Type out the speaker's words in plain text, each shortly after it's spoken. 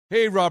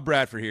Hey, Rob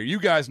Bradford here.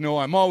 You guys know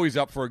I'm always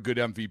up for a good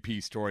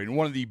MVP story, and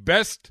one of the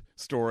best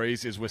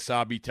stories is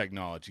Wasabi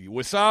Technology.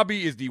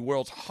 Wasabi is the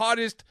world's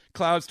hottest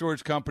cloud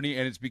storage company,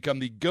 and it's become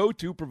the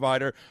go-to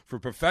provider for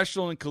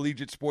professional and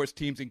collegiate sports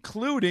teams,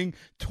 including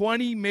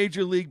 20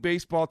 Major League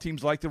Baseball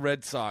teams like the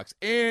Red Sox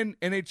and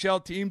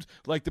NHL teams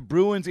like the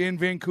Bruins and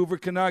Vancouver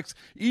Canucks.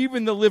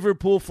 Even the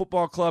Liverpool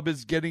Football Club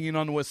is getting in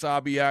on the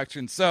Wasabi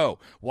action. So,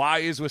 why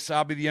is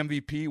Wasabi the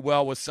MVP?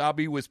 Well,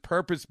 Wasabi was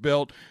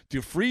purpose-built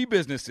to free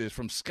businesses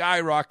from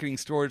skyrocketing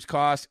storage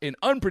costs and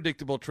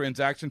unpredictable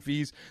transaction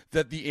fees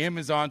that the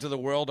Amazons of the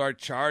world are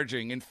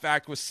charging. In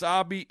fact,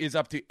 Wasabi is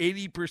up to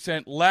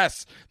 80%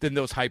 less than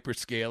those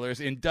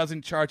hyperscalers and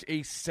doesn't charge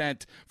a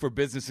cent for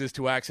businesses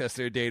to access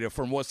their data.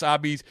 From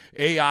Wasabi's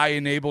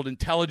AI-enabled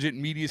intelligent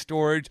media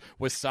storage,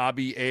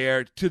 Wasabi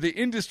Air, to the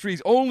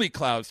industry's only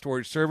cloud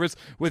storage service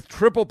with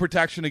triple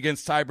protection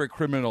against cyber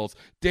criminals,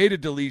 data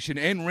deletion,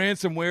 and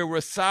ransomware,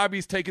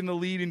 Wasabi's taken the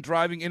lead in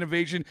driving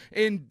innovation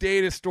in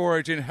data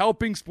storage and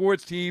helping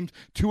sports teams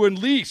to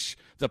unleash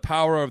the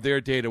power of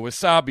their data.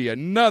 Wasabi,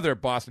 another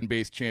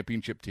Boston-based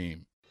championship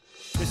team.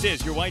 This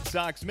is your White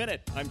Sox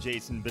Minute. I'm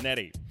Jason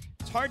Benetti.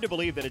 It's hard to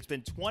believe that it's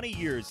been 20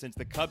 years since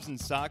the Cubs and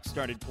Sox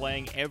started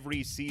playing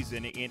every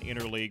season in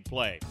interleague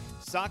play.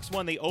 Sox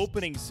won the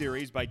opening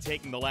series by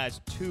taking the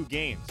last two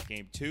games.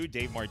 Game 2,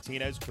 Dave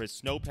Martinez, Chris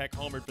Snopek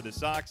homered for the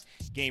Sox.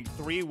 Game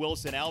 3,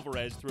 Wilson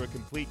Alvarez threw a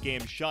complete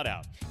game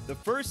shutout. The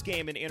first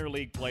game in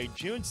interleague play,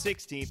 June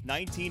 16th,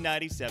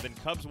 1997,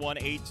 Cubs won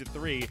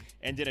 8-3,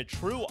 and in a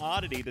true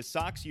oddity, the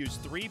Sox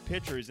used 3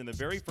 pitchers in the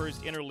very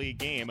first interleague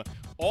game,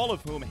 all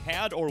of whom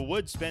had or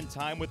would spend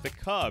time with the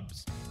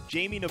Cubs.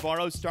 Jamie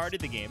Navarro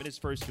started the game in his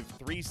first of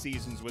 3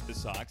 seasons with the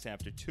Sox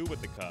after 2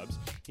 with the Cubs.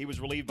 He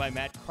was relieved by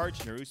Matt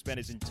Karchner, who spent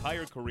his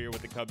entire career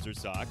with the Cubs or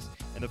Sox.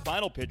 And the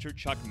final pitcher,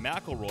 Chuck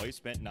McElroy,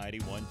 spent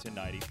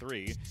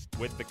 91-93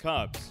 with the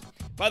Cubs.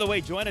 By the way,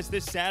 join us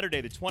this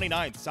Saturday, the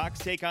 29th. Sox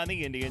take on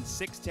the Indians,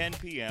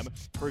 6:10 p.m.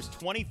 First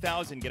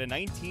 20,000 get a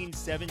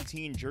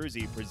 1917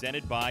 jersey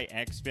presented by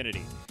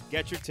Xfinity.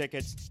 Get your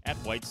tickets at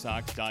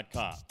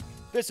whitesox.com.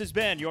 This has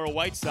been your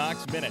White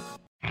Sox Minute.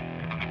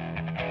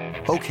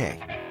 Okay,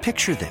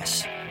 picture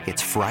this.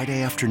 It's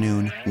Friday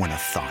afternoon when a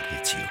thought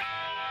hits you.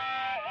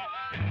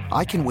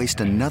 I can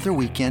waste another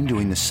weekend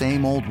doing the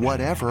same old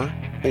whatever,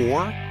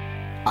 or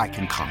I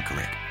can conquer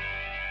it.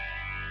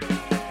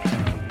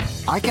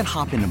 I can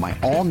hop into my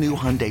all-new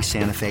Hyundai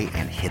Santa Fe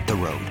and hit the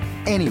road.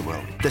 Any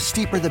road. The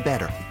steeper, the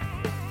better.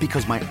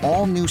 Because my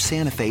all-new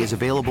Santa Fe is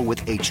available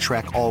with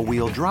H-Track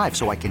all-wheel drive,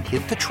 so I can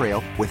hit the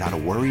trail without a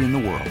worry in the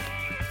world.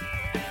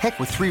 Heck,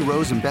 with 3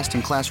 rows and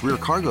best-in-class rear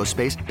cargo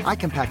space, I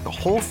can pack the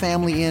whole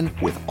family in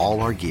with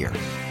all our gear.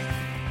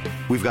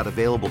 We've got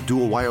available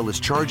dual wireless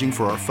charging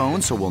for our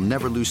phones, so we'll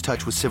never lose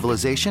touch with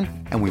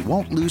civilization, and we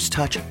won't lose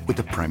touch with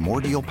the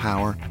primordial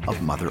power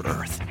of Mother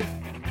Earth.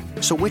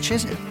 So which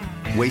is it?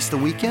 Waste the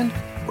weekend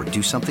or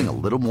do something a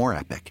little more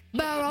epic?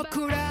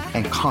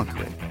 And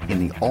conquer it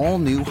in the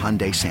all-new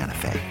Hyundai Santa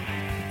Fe.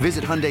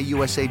 Visit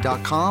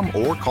HyundaiUSA.com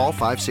or call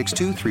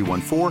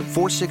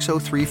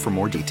 562-314-4603 for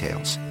more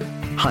details.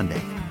 Hyundai,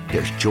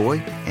 there's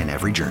joy in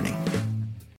every journey.